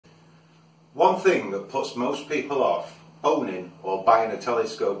One thing that puts most people off owning or buying a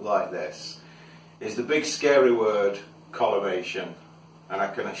telescope like this is the big scary word collimation, and I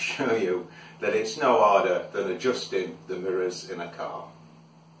can assure you that it's no harder than adjusting the mirrors in a car.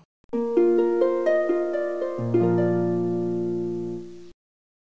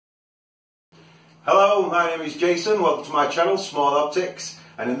 Hello, my name is Jason, welcome to my channel Small Optics,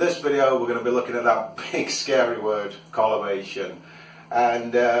 and in this video we're going to be looking at that big scary word collimation.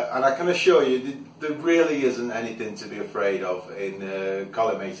 And I can assure you there really isn't anything to be afraid of in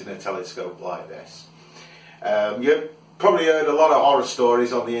collimating a telescope like this. You've probably heard a lot of horror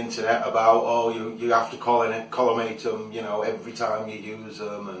stories on the internet about, oh, you have to collimate them, you know, every time you use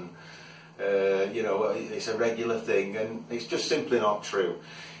them, and you know, it's a regular thing, and it's just simply not true.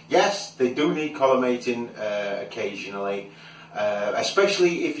 Yes, they do need collimating occasionally.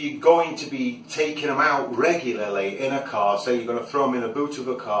 Especially if you're going to be taking them out regularly in a car, say you're going to throw them in a boot of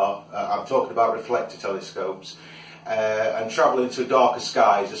a car, I'm talking about reflector telescopes, and travelling to darker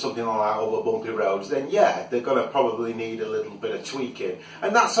skies or something like that over bumpy roads, then yeah, they're going to probably need a little bit of tweaking.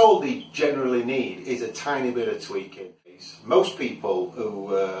 And that's all they generally need, is a tiny bit of tweaking. Most people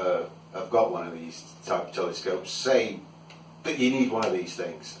who have got one of these type of telescopes say that you need one of these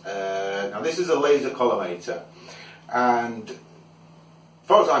things. Now this is a laser collimator. And as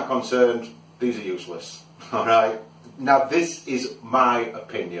far as I'm concerned, these are useless. Alright? Now this is my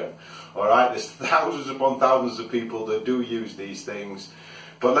opinion. Alright? There's thousands upon thousands of people that do use these things.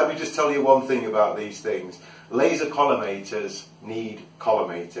 But let me just tell you one thing about these things. Laser collimators need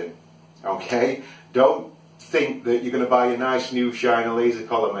collimating. Okay? Don't think that you're going to buy a nice new shiny laser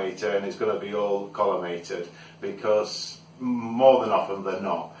collimator and it's going to be all collimated, because more than often they're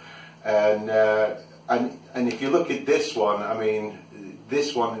not. And if you look at this one, I mean,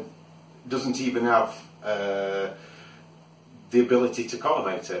 this one doesn't even have the ability to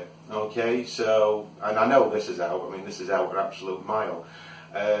collimate it. Okay, so, and I know this is out. I mean, this is out an absolute mile.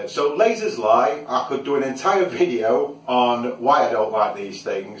 So lasers lie. I could do an entire video on why I don't like these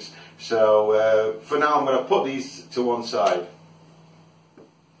things. So for now, I'm going to put these to one side.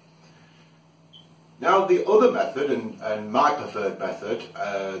 Now the other method, and my preferred method,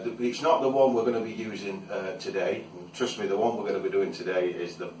 it's not the one we're going to be using today. Trust me, the one we're going to be doing today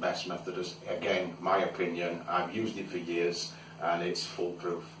is the best method. Again, my opinion, I've used it for years and it's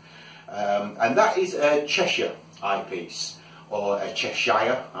foolproof. And that is a Cheshire eyepiece, or a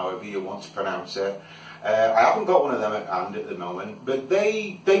Cheshire, however you want to pronounce it. I haven't got one of them at hand at the moment, but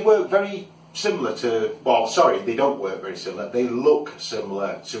they work very similar to, well, sorry, they don't work very similar. They look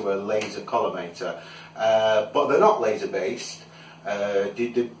similar to a laser collimator, but they're not laser based.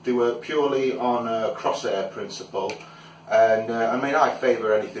 They work purely on a crosshair principle, and I mean, I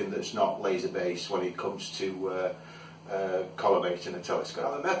favour anything that's not laser based when it comes to collimating a telescope.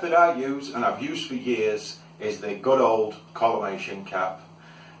 Now, the method I use, and I've used for years, is the good old collimation cap.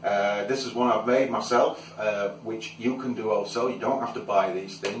 This is one I've made myself, which you can do also. You don't have to buy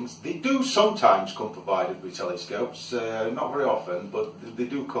these things. They do sometimes come provided with telescopes, not very often, but they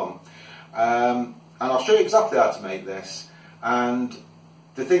do come. And I'll show you exactly how to make this. And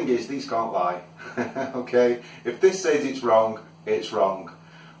the thing is, these can't lie. Okay, if this says it's wrong, it's wrong.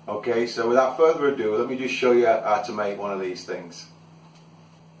 Okay, so without further ado, let me just show you how to make one of these things.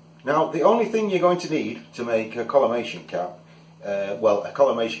 Now, the only thing you're going to need to make a collimation cap, well, a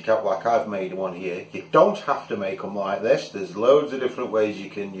collimation cap like I've made one here, you don't have to make them like this. There's loads of different ways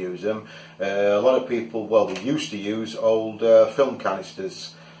you can use them. A lot of people, well, they used to use old film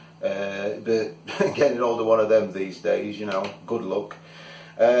canisters. But getting hold of one of them these days, you know, good luck.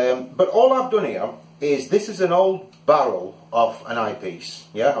 But all I've done here is, this is an old barrel of an eyepiece,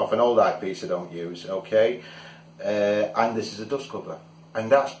 yeah, of an old eyepiece I don't use, okay, and this is a dust cover. And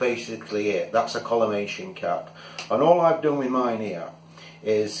that's basically it. That's a collimation cap. And all I've done with mine here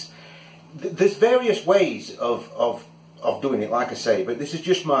is, there's various ways of doing it, like I say, but this is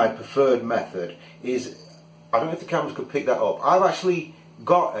just my preferred method. Is, I don't know if the cameras could pick that up. I've actually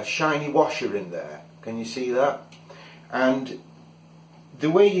got a shiny washer in there. Can you see that? And the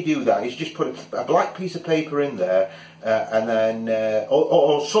way you do that is just put a black piece of paper in there, and then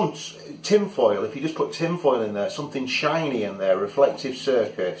or some tin foil. If you just put tin foil in there, something shiny in there, reflective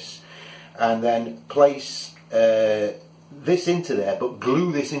surface, and then place this into there, but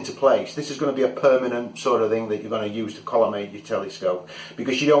glue this into place. This is going to be a permanent sort of thing that you're going to use to collimate your telescope,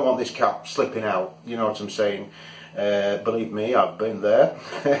 because you don't want this cap slipping out. You know what I'm saying? Believe me, I've been there.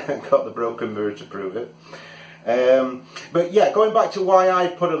 Got the broken mirror to prove it. But yeah, going back to why I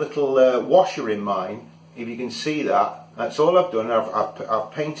put a little washer in mine, if you can see that, that's all I've done.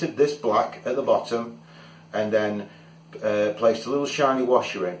 I've painted this black at the bottom, and then placed a little shiny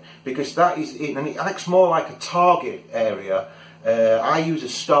washer in, because that is it, and it acts more like a target area. I use a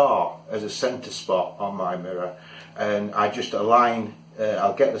star as a centre spot on my mirror, and I just align,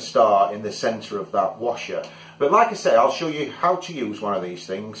 I'll get the star in the centre of that washer. But like I say, I'll show you how to use one of these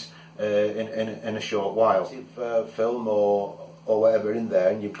things in a short while. If you've film or whatever in there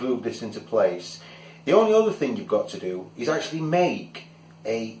and you've glued this into place, the only other thing you've got to do is actually make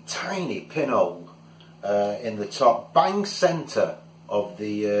a tiny pinhole in the top bang centre of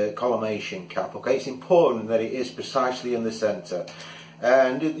the collimation cap. Okay, it's important that it is precisely in the centre,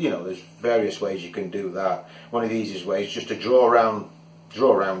 and you know, there's various ways you can do that. One of the easiest ways is just to draw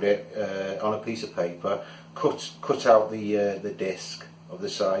around it on a piece of paper, cut out the disc of the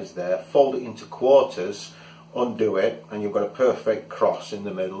size there, fold it into quarters, undo it, and you've got a perfect cross in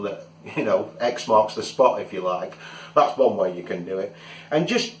the middle that, you know, X marks the spot, if you like. That's one way you can do it. And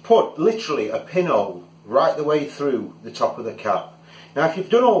just put literally a pinhole right the way through the top of the cap. Now if you've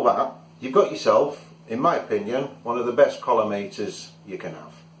done all that, you've got yourself, in my opinion, one of the best collimators you can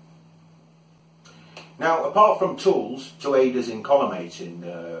have. Now, apart from tools to aid us in collimating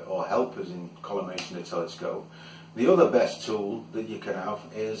or help us in collimating a telescope, the other best tool that you can have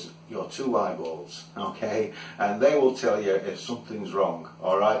is your two eyeballs, okay? And they will tell you if something's wrong,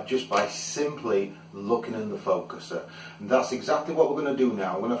 alright, just by simply looking in the focuser. And that's exactly what we're going to do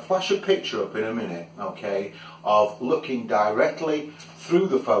now. I'm going to flash a picture up in a minute, okay, of looking directly through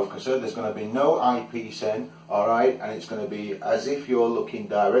the focuser. There's going to be no eyepiece in, alright, and it's going to be as if you're looking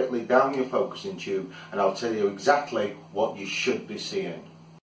directly down your focusing tube, and I'll tell you exactly what you should be seeing.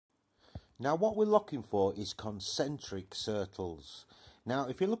 Now what we're looking for is concentric circles. Now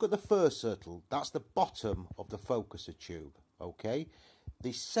if you look at the first circle, that's the bottom of the focuser tube, okay?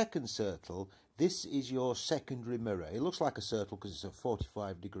 The second circle, this is your secondary mirror. It looks like a circle because it's a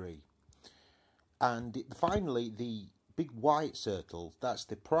 45 degree. And finally the big white circle, that's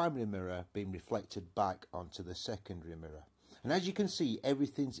the primary mirror being reflected back onto the secondary mirror. And as you can see,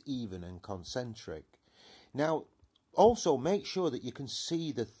 everything's even and concentric. Now also make sure that you can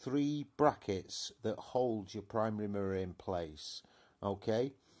see the three brackets that hold your primary mirror in place,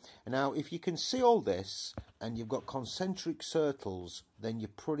 okay? And now if you can see all this and you've got concentric circles, then you're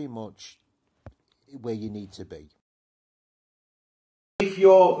pretty much where you need to be. If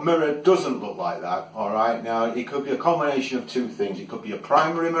your mirror doesn't look like that, alright, now it could be a combination of two things. It could be a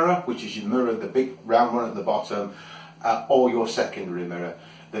primary mirror, which is your mirror, the big round one at the bottom, or your secondary mirror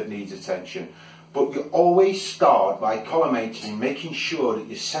that needs attention. But you always start by collimating, making sure that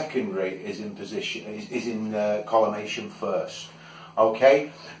your secondary is in position, is in collimation first.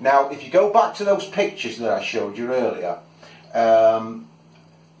 Okay. Now, if you go back to those pictures that I showed you earlier,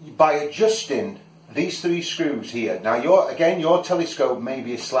 by adjusting these three screws here. Now, your telescope may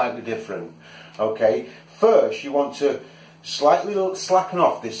be slightly different. Okay. First, you want to slightly slacken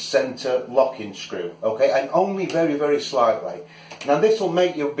off this centre locking screw. Okay, and only very, very slightly. Now, this will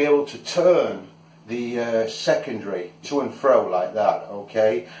make you be able to turn the secondary to and fro like that,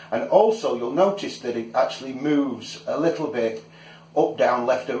 okay? And also you'll notice that it actually moves a little bit up, down,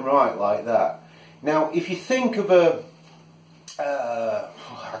 left and right like that. Now if you think of a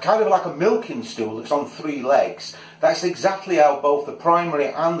kind of like a milking stool that's on three legs, that's exactly how both the primary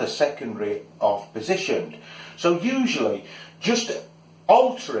and the secondary are positioned. So usually just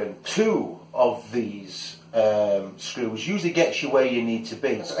altering two of these screws usually gets you where you need to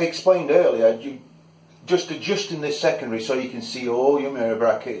be. As I explained earlier, just adjusting this secondary so you can see all your mirror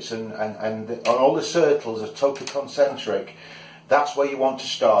brackets and all the circles are totally concentric. That's where you want to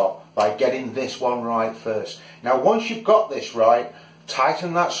start, by getting this one right first. Now once you've got this right,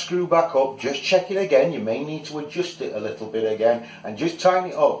 tighten that screw back up, just check it again. You may need to adjust it a little bit again and just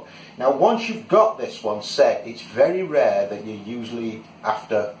tighten it up. Now once you've got this one set, it's very rare that you usually have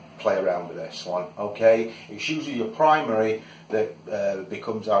to play around with this one, okay? It's usually your primary that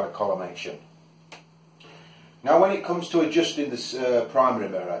becomes out of collimation. Now when it comes to adjusting this primary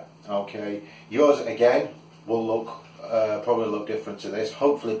mirror, okay, yours again will look probably look different to this,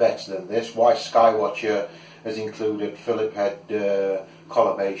 hopefully better than this. Why Skywatcher has included Phillip head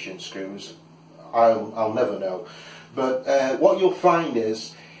collimation screws, I'll never know. But what you'll find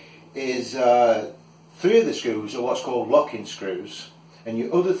is three of the screws are what's called locking screws, and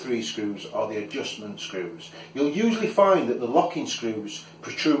your other three screws are the adjustment screws. You'll usually find that the locking screws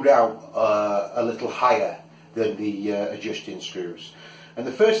protrude out a little higher than the adjusting screws. And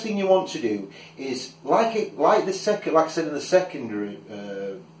the first thing you want to do is, like I said in the secondary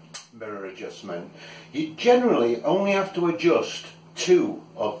mirror adjustment, you generally only have to adjust 2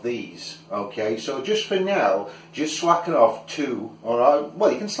 of these, okay? So just for now, just slacken off 2, alright?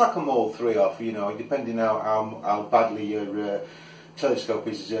 Well, you can slack them all 3 off, you know, depending on how badly your telescope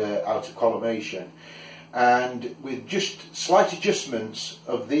is out of collimation. And with just slight adjustments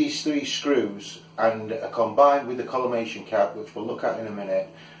of these 3 screws and combined with the collimation cap, which we'll look at in a minute,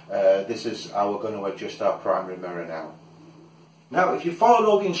 this is how we're going to adjust our primary mirror now. Now, if you've followed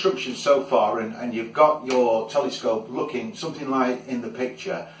all the instructions so far and you've got your telescope looking something like in the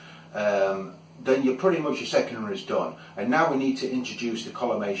picture, then you're pretty much your secondary is done. And now we need to introduce the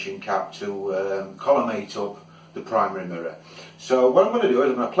collimation cap to collimate up the primary mirror. So what I'm going to do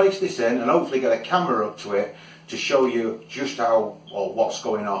is I'm going to place this in and hopefully get a camera up to it to show you just how or what's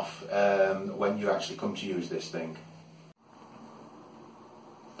going off when you actually come to use this thing.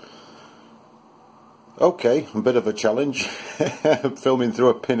 Okay, a bit of a challenge, filming through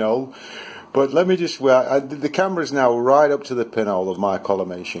a pinhole, but let me just, the camera's now right up to the pinhole of my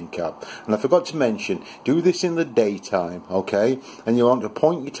collimation cap, and I forgot to mention, do this in the daytime, okay, and you want to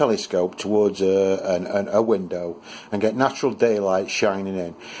point your telescope towards a window and get natural daylight shining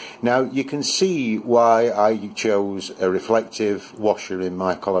in. Now you can see why I chose a reflective washer in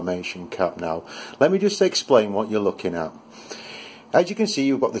my collimation cap now. Let me just explain what you're looking at. As you can see,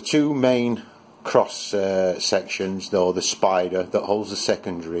 you've got the 2 main cross sections, or the spider that holds the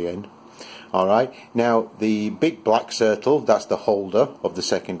secondary in. Alright, now the big black circle, that's the holder of the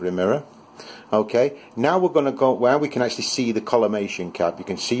secondary mirror. Okay, now we're going to go where we can actually see the collimation cap. You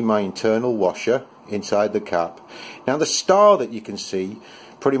can see my internal washer inside the cap. Now the star that you can see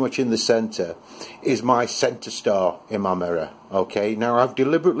pretty much in the center is my center star in my mirror. Okay, now I've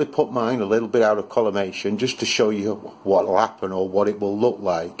deliberately put mine a little bit out of collimation just to show you what will happen or what it will look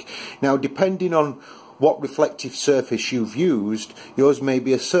like. Now depending on what reflective surface you've used, yours may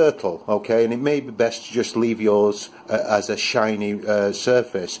be a circle, okay, and it may be best to just leave yours as a shiny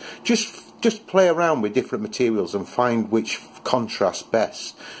surface. Just play around with different materials and find which contrasts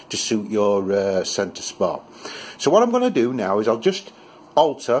best to suit your center spot. So what I'm going to do now is I'll just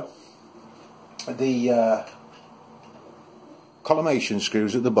alter the collimation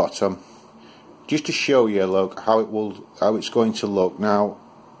screws at the bottom just to show you, look, how it's going to look. Now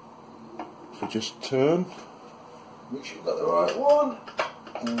if we just turn, make sure you've got the right one,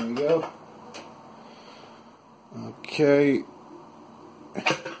 there we go. Okay,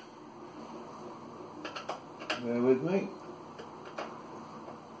 bear with me.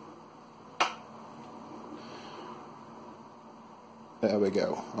 There we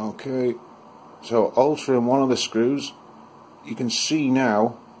go. Okay, so altering one of the screws, you can see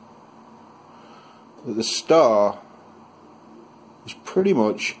now that the star is pretty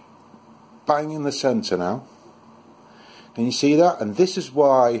much bang in the centre now. Can you see that? And this is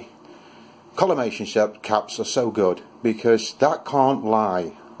why collimation caps are so good, because that can't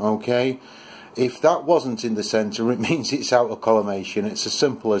lie. Okay, if that wasn't in the centre, it means it's out of collimation. It's as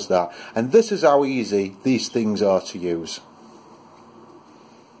simple as that. And this is how easy these things are to use.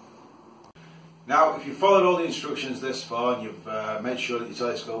 Now, if you've followed all the instructions this far and you've made sure that your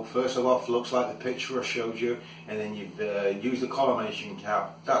telescope first of all looks like the picture I showed you, and then you've used the collimation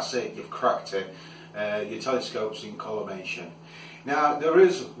cap, that's it, you've cracked it. Your telescope's in collimation. Now, there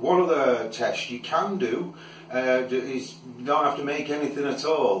is one other test you can do. You don't have to make anything at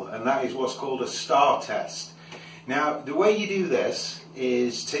all, and that is what's called a star test. Now, the way you do this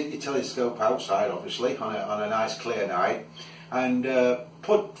is take your telescope outside, obviously, on a nice clear night, and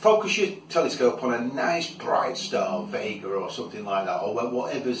focus your telescope on a nice bright star, Vega or something like that, or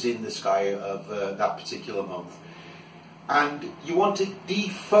whatever's in the sky of that particular month. And you want to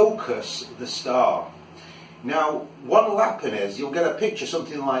defocus the star. Now, what will happen is you'll get a picture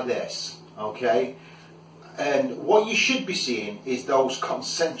something like this, okay? And what you should be seeing is those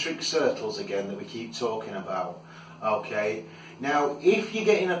concentric circles again that we keep talking about, okay? Now, if you're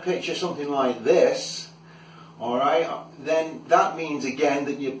getting a picture something like this, alright, then that means again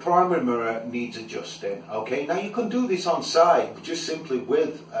that your primary mirror needs adjusting. Okay, now you can do this on site just simply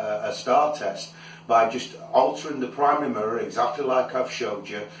with a star test by just altering the primary mirror exactly like I've showed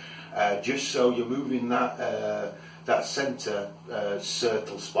you, just so you're moving that centre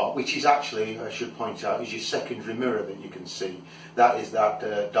circle spot, which is actually, I should point out, is your secondary mirror that you can see. That is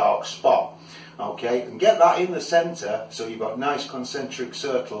that dark spot. Okay, and get that in the centre so you've got nice concentric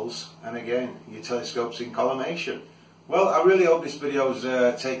circles, and again, your telescope's in collimation. Well, I really hope this video's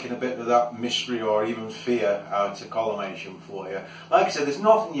taken a bit of that mystery or even fear out of collimation for you. Like I said, there's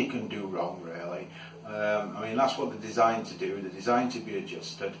nothing you can do wrong really. I mean, that's what they're designed to do. They're designed to be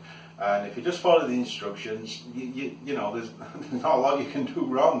adjusted. And if you just follow the instructions, you know, there's not a lot you can do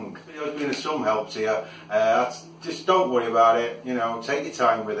wrong. The video's been of some help to you. Just don't worry about it, you know, take your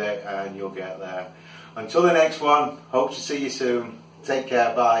time with it and you'll get there. Until the next one, hope to see you soon. Take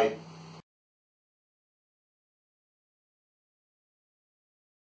care, bye.